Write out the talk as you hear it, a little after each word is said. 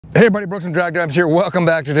Hey everybody, Brooks from Drag Times here. Welcome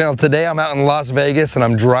back to the channel. Today I'm out in Las Vegas and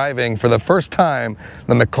I'm driving for the first time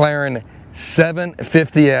the McLaren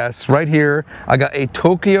 750S. Right here, I got a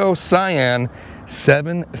Tokyo Cyan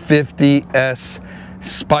 750S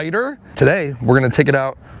Spider. Today, we're gonna take it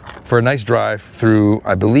out for a nice drive through,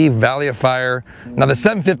 I believe, Valley of Fire. Now the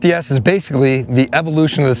 750S is basically the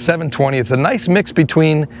evolution of the 720. It's a nice mix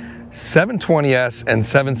between 720S and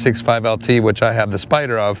 765LT, which I have the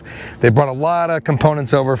Spider of. They brought a lot of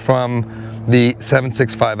components over from the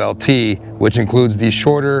 765LT, which includes the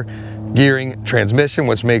shorter gearing transmission,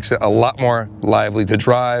 which makes it a lot more lively to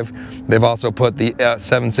drive. They've also put the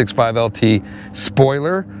 765LT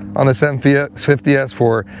spoiler on the 750S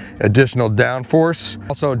for additional downforce.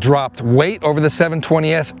 Also dropped weight over the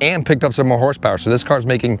 720S and picked up some more horsepower. So this car is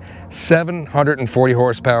making 740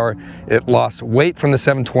 horsepower. It lost weight from the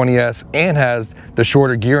 720S and has the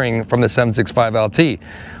shorter gearing from the 765LT.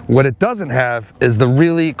 What it doesn't have is the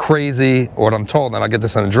really crazy, what I'm told, and I'll get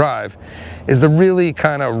this on a drive, is the really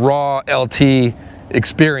kind of raw LT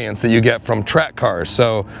experience that you get from track cars.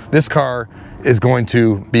 So this car is going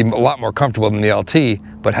to be a lot more comfortable than the LT,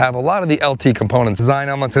 but have a lot of the LT components. Design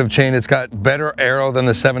elements have changed. It's got better aero than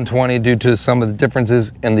the 720 due to some of the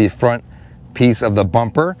differences in the front piece of the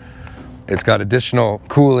bumper. It's got additional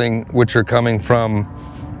cooling, which are coming from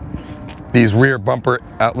these rear bumper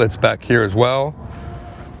outlets back here as well.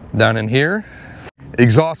 Down in here,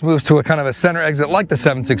 exhaust moves to a kind of a center exit like the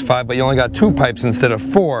 765, but you only got 2 pipes instead of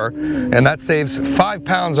 4, and that saves 5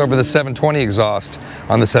 pounds over the 720 exhaust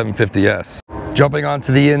on the 750S. Jumping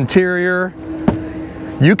onto the interior,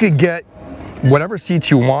 you could get whatever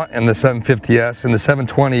seats you want in the 750S. In the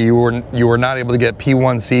 720, you were not able to get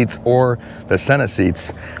P1 seats or the Senna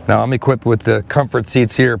seats. Now I'm equipped with the comfort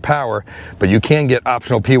seats here, power, but you can get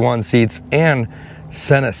optional P1 seats and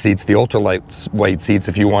Senna seats, the ultralight seats,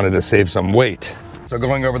 if you wanted to save some weight. So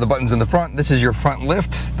going over the buttons in the front, this is your front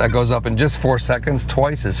lift. That goes up in just 4 seconds,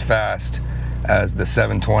 twice as fast as the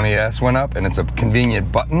 720S went up, and it's a convenient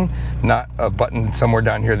button, not a button somewhere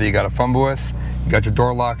down here that you gotta fumble with. You got your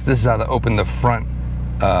door locks. This is how to open the front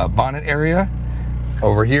bonnet area.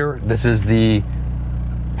 Over here, this is the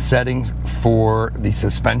settings for the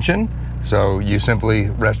suspension. So you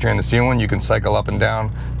simply rest your hand on the steering. You can cycle up and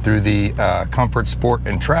down through the Comfort, Sport,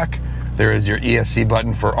 and Track. There is your ESC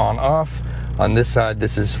button for on-off. On this side,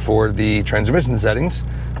 this is for the transmission settings.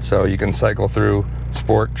 So you can cycle through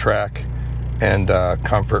Sport, Track, and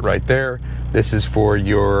Comfort right there. This is for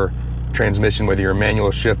your transmission, whether you're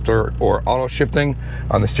manual shifter or auto shifting.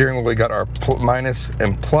 On the steering wheel, we got our minus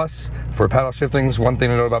and plus for paddle shiftings. One thing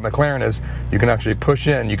to know about McLaren is you can actually push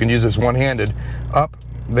in. You can use this one-handed up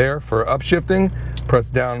there for upshifting, press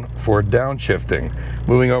down for downshifting.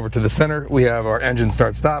 Moving over to the center, we have our engine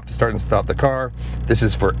start-stop to start and stop the car. This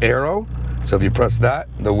is for aero, so if you press that,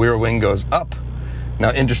 the rear wing goes up.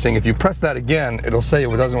 Now interesting, if you press that again, it'll say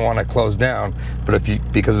it doesn't want to close down, but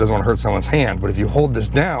because it doesn't want to hurt someone's hand. But if you hold this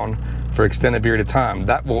down for an extended period of time,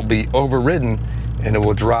 that will be overridden and it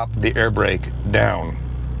will drop the air brake down.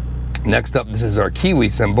 Next up, this is our Kiwi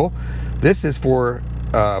symbol. This is for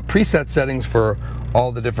preset settings for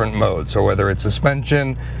all the different modes. So whether it's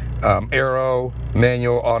suspension, aero,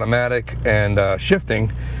 manual, automatic, and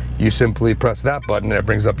shifting, you simply press that button and it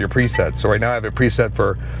brings up your presets. So right now I have a preset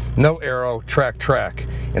for no aero, track.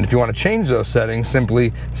 And if you want to change those settings,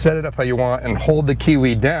 simply set it up how you want and hold the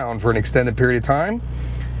Kiwi down for an extended period of time,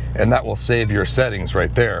 and that will save your settings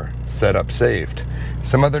right there. Setup saved.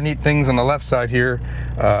 Some other neat things on the left side here,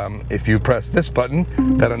 if you press this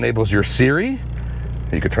button, that enables your Siri.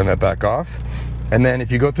 You could turn that back off. And then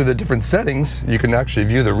if you go through the different settings, you can actually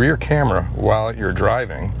view the rear camera while you're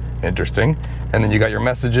driving. Interesting. And then you got your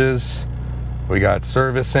messages, we got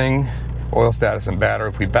servicing, oil status, and battery.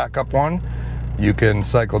 If we back up one, you can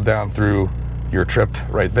cycle down through your trip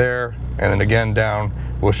right there, and then again down,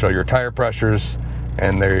 we'll show your tire pressures,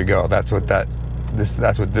 and there you go. That's what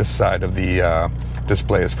this side of the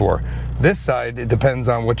display is for. This side, it depends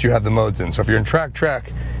on what you have the modes in. So if you're in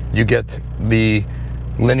track, you get the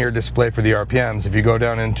linear display for the RPMs. If you go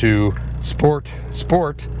down into sport,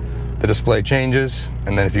 the display changes,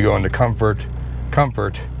 and then if you go into comfort,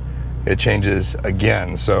 it changes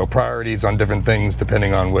again. So priorities on different things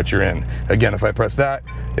depending on what you're in. Again, if I press that,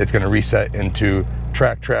 it's going to reset into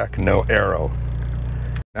track, no aero.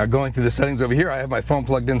 Now going through the settings over here, I have my phone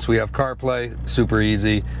plugged in, so we have CarPlay, super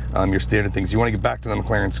easy. Your standard things. You want to get back to the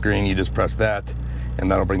McLaren screen, you just press that,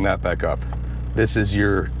 and that'll bring that back up. This is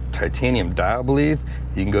your titanium dial, I believe.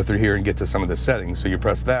 You can go through here and get to some of the settings. So you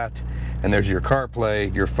press that, and there's your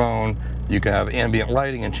CarPlay, your phone. You can have ambient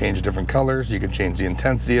lighting and change different colors. You can change the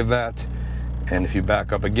intensity of that. And if you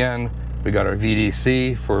back up again, We got our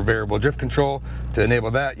VDC for variable drift control. To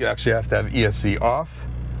enable that, you actually have to have ESC off.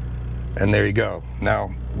 And there you go.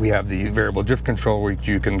 Now we have the variable drift control where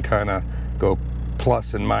you can kind of go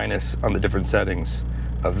plus and minus on the different settings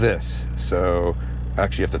of this. So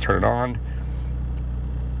actually you have to turn it on,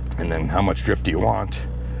 and then how much drift do you want,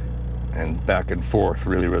 and back and forth.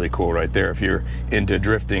 Really, really cool right there if you're into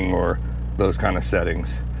drifting or those kind of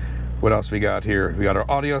settings. What else we got here? We got our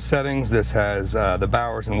audio settings. This has the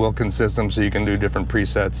Bowers and Wilkins system, so you can do different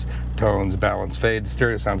presets, tones, balance, fade. The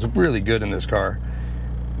stereo sounds really good in this car,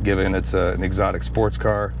 given it's an exotic sports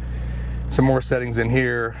car. Some more settings in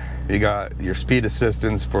here. You got your speed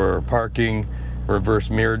assistance for parking, reverse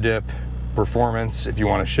mirror dip, performance if you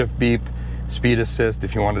want to shift beep, speed assist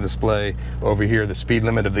if you want to display over here the speed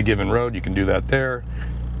limit of the given road, you can do that there.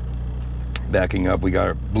 Backing up, we got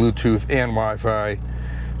our Bluetooth and Wi-Fi,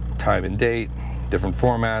 time and date, different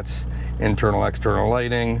formats, internal, external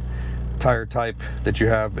lighting, tire type that you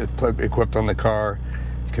have equipped on the car,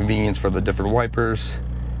 convenience for the different wipers,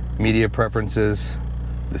 media preferences,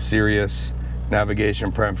 the Sirius,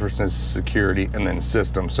 navigation preferences, security, and then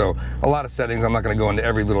system. So a lot of settings. I'm not going to go into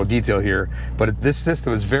every little detail here, but this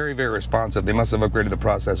system is very, very responsive. They must have upgraded the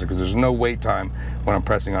processor because there's no wait time when I'm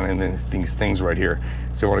pressing on any of these things right here.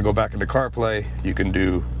 So when I go back into CarPlay, you can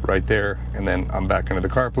do right there, and then I'm back into the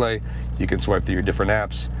CarPlay. You can swipe through your different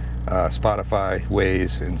apps, Spotify,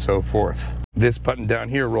 Waze, and so forth. This button down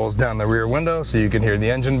here rolls down the rear window so you can hear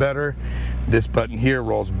the engine better. This button here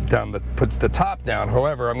rolls down, puts the top down.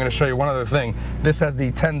 However, I'm going to show you one other thing. This has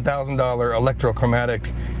the $10,000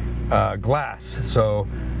 electrochromatic glass, so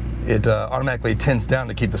it automatically tints down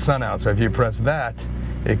to keep the sun out. So if you press that,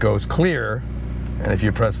 it goes clear, and if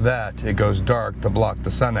you press that, it goes dark to block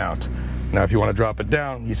the sun out. Now if you want to drop it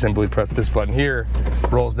down, you simply press this button here,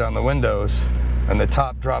 rolls down the windows, and the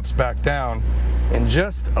top drops back down. In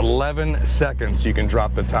just 11 seconds, you can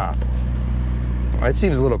drop the top. It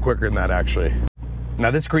seems a little quicker than that, actually.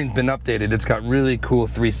 Now this screen's been updated. It's got really cool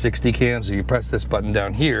 360 cams. So you press this button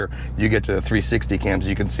down here, you get to the 360 cams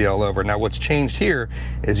you can see all over. Now what's changed here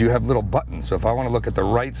is you have little buttons. So if I want to look at the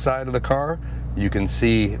right side of the car, you can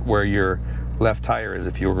see where your left tire is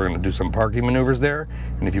if you were going to do some parking maneuvers there.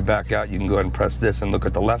 And if you back out, you can go ahead and press this and look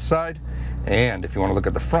at the left side. And if you want to look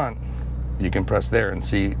at the front, you can press there and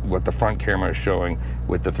see what the front camera is showing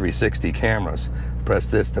with the 360 cameras. Press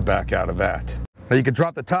this to back out of that. Now you can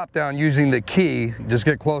drop the top down using the key. Just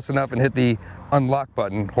get close enough and hit the unlock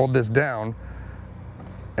button. Hold this down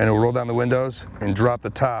and it will roll down the windows and drop the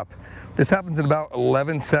top. This happens in about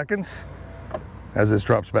 11 seconds as this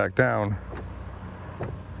drops back down.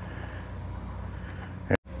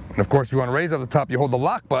 And of course, if you want to raise up the top, you hold the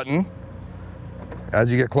lock button.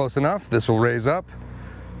 As you get close enough, this will raise up.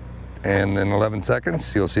 And in 11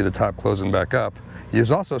 seconds, you'll see the top closing back up. There's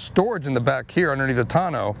also storage in the back here underneath the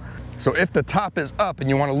tonneau. So if the top is up and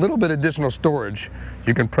you want a little bit additional storage,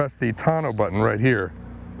 you can press the tonneau button right here.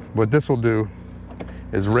 What this will do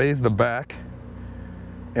is raise the back,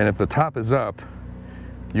 and if the top is up,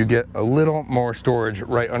 you get a little more storage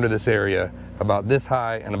right under this area, about this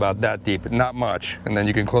high and about that deep, not much. And then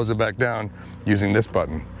you can close it back down using this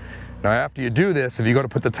button. Now after you do this, if you go to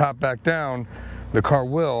put the top back down, the car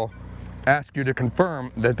will ask you to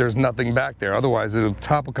confirm that there's nothing back there. Otherwise, the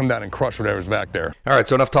top will come down and crush whatever's back there. All right,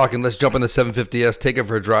 so enough talking. Let's jump in the 750S, take it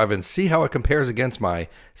for a drive, and see how it compares against my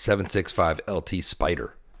 765 LT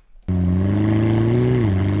Spider.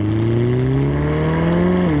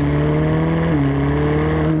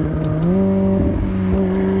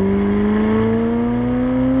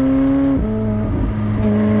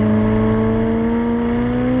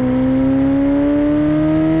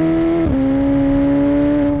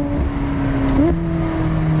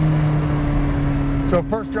 So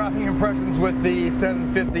first driving impressions with the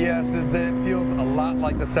 750S is that it feels a lot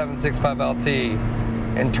like the 765 LT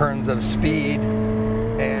in terms of speed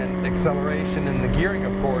and acceleration and the gearing,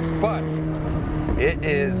 of course, but it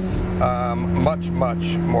is much,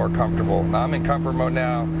 much more comfortable. Now I'm in comfort mode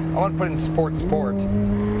now. I want to put in sport,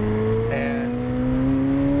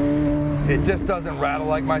 and it just doesn't rattle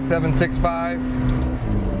like my 765,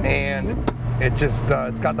 and it just,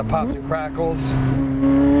 it's got the pops and crackles,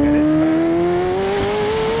 and it's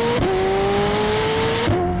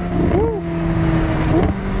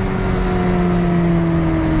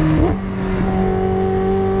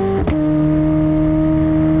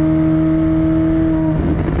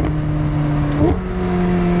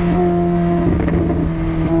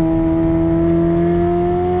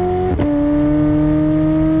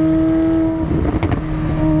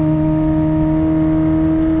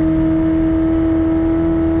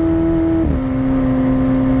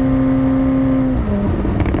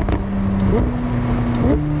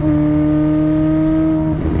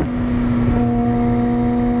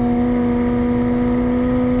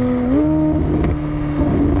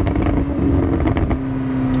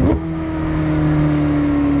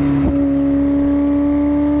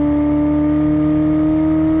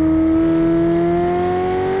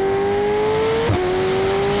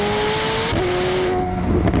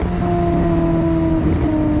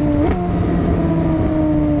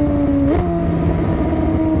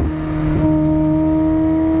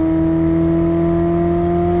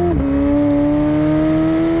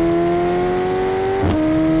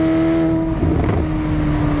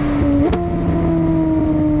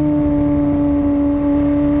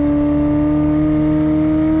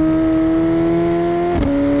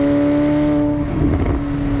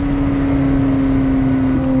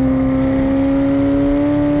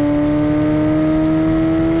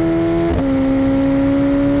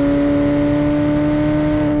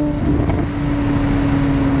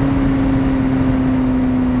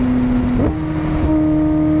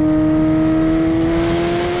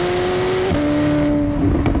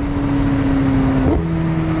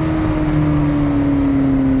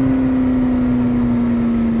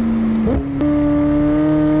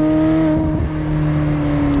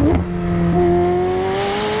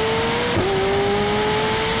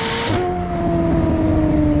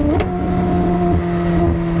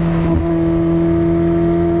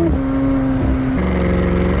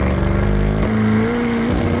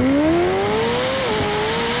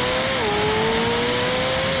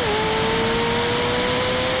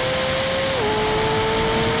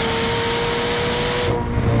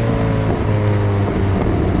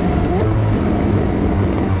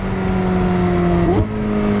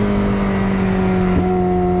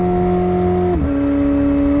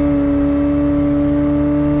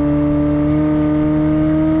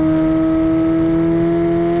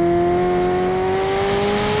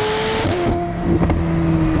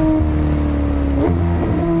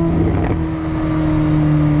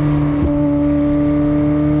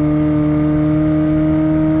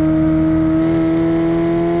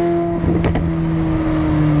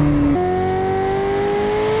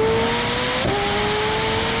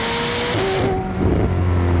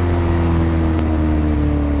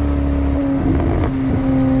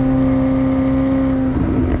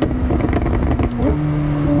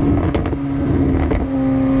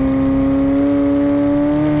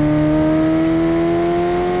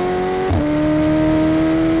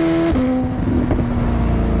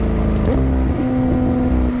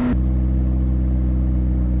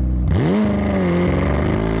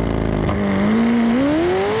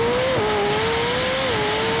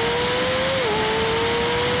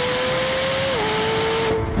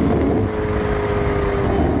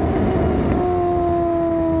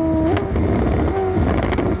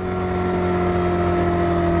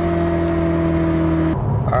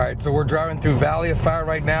Alright, so we're driving through Valley of Fire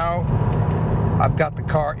right now. I've got the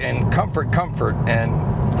car in comfort,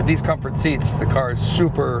 and with these comfort seats, the car is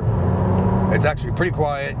it's actually pretty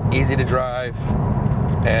quiet, easy to drive,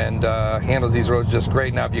 and handles these roads just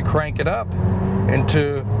great. Now if you crank it up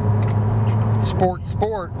into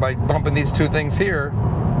sport by bumping these two things here,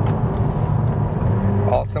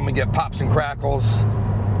 all of a sudden we get pops and crackles,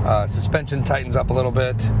 suspension tightens up a little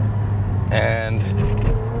bit, and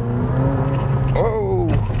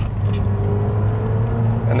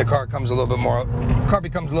and the car becomes a little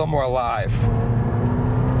more alive.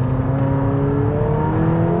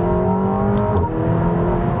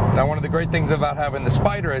 Now one of the great things about having the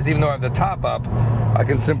Spyder is, even though I have the top up, I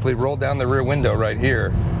can simply roll down the rear window right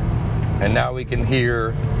here, and now we can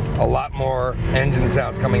hear a lot more engine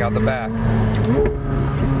sounds coming out the back.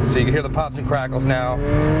 So you can hear the pops and crackles now.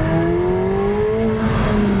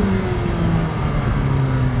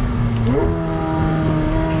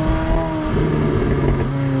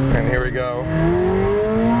 And here we go.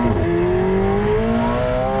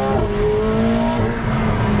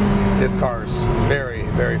 This car's very,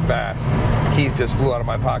 very fast. Keys just flew out of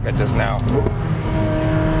my pocket just now.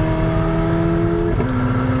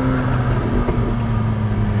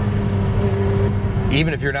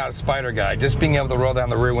 Even if you're not a Spyder guy, just being able to roll down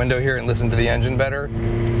the rear window here and listen to the engine better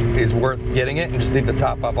is worth getting it, and just leave the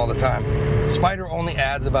top up all the time. Spyder only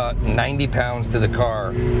adds about 90 pounds to the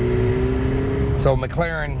car. So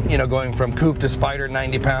McLaren, you know, going from coupe to Spyder,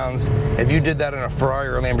 90 pounds. If you did that in a Ferrari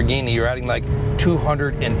or a Lamborghini, you're adding like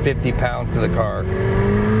 250 pounds to the car.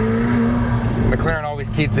 McLaren always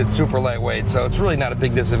keeps it super lightweight, so it's really not a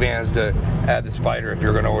big disadvantage to add the Spyder if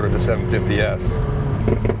you're going to order the 750S.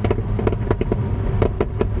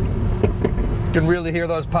 You can really hear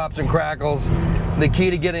those pops and crackles. The key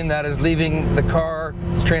to getting that is leaving the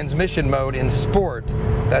car's transmission mode in sport.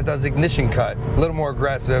 That does ignition cut, a little more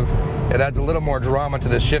aggressive. It adds a little more drama to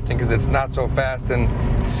the shifting because it's not so fast and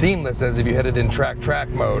seamless as if you hit it in track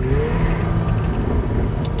mode.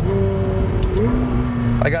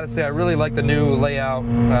 I gotta say, I really like the new layout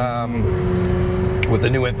with the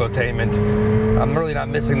new infotainment. I'm really not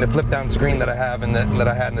missing the flip down screen that I have that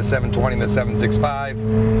I had in the 720 and the 765,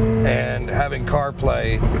 and having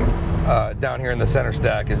CarPlay down here in the center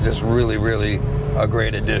stack is just really, really a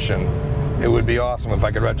great addition. It would be awesome if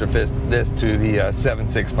I could retrofit this to the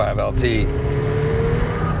 765 LT.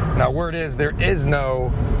 Now word is there is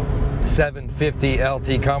no 750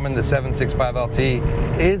 LT coming. The 765 LT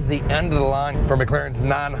is the end of the line for McLaren's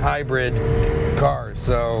non-hybrid cars.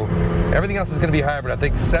 So everything else is going to be hybrid. I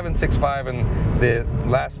think 765 in the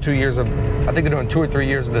last 2 years of, I think they're doing 2 or 3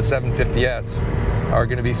 years of the 750S are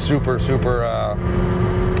going to be super, super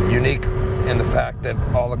unique in the fact that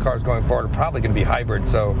all the cars going forward are probably going to be hybrid.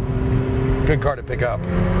 So good car to pick up.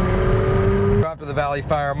 After the Valley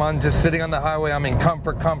Fire, I'm just sitting on the highway. I'm in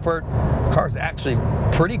comfort. Car's actually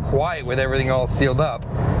pretty quiet with everything all sealed up.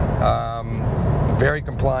 Very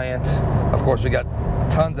compliant. Of course, we got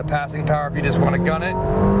tons of passing power if you just want to gun it.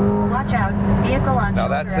 Watch out, vehicle on now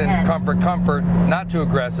that's in comfort, not too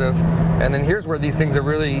aggressive. And then here's where these things are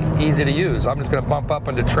really easy to use. I'm just going to bump up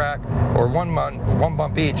into track, or one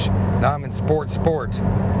bump each. Now I'm in sport.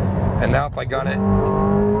 And now if I gun it,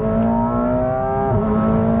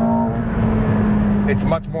 it's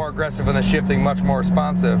much more aggressive in the shifting, much more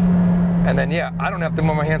responsive. And then yeah, I don't have to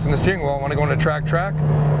move my hands from the steering wheel. I want to go into track,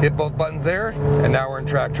 hit both buttons there, and now we're in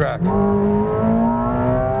track.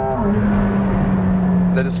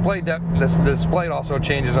 The display also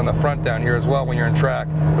changes on the front down here as well when you're in track,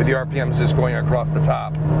 with the RPMs just going across the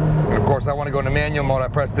top. And of course I want to go into manual mode. I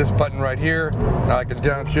press this button right here. Now I can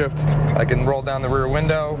downshift, I can roll down the rear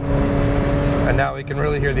window, and now we can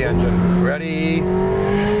really hear the engine. Ready?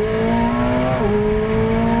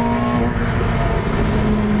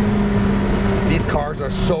 These cars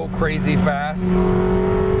are so crazy fast.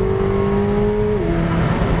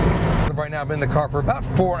 Right now I've been in the car for about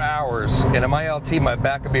 4 hours, and in my LT my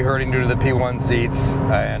back would be hurting due to the P1 seats,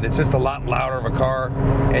 and it's just a lot louder of a car,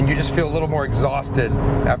 and you just feel a little more exhausted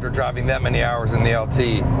after driving that many hours in the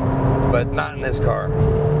LT, but not in this car.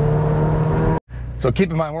 So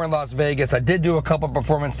keep in mind, we're in Las Vegas. I did do a couple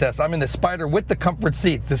performance tests. I'm in the Spyder with the comfort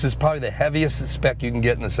seats. This is probably the heaviest spec you can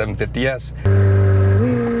get in the 750S.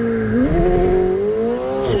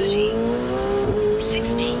 30,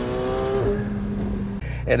 60.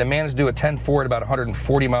 and it managed to do a 10.4 at about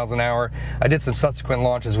 140 miles an hour. I did some subsequent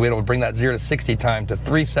launches. We were able to bring that 0 to 60 time to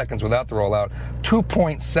 3 seconds without the rollout,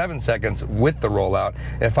 2.7 seconds with the rollout.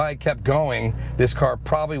 If I had kept going, this car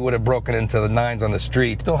probably would have broken into the 9s on the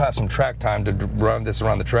street. Still have some track time to run this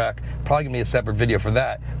around the track. Probably gonna be a separate video for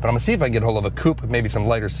that, but I'm gonna see if I can get hold of a coupe with maybe some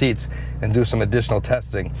lighter seats and do some additional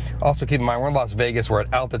testing. Also keep in mind, we're in Las Vegas, we're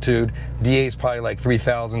at altitude, DA is probably like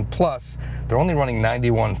 3,000 plus. They're only running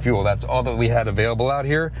 91 fuel. That's all that we had available out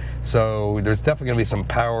here. So there's definitely gonna be some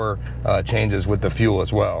power changes with the fuel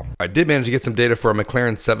as well. I did manage to get some data for a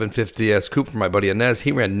McLaren 750S coupe from my buddy Inez.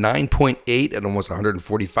 He ran 9.8 at almost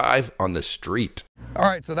 145 on the street. All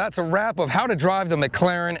right, so that's a wrap of how to drive the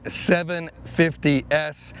McLaren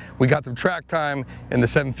 750S. We got some track time in the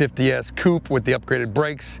 750S coupe with the upgraded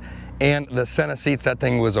brakes and the center seats. That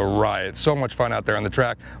thing was a riot. So much fun out there on the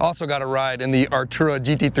track. Also got a ride in the Artura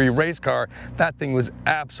GT3 race car. That thing was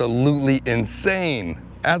absolutely insane.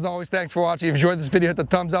 As always, thanks for watching. If you enjoyed this video, hit the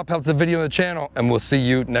thumbs up, helps the video on the channel, and we'll see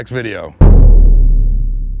you next video.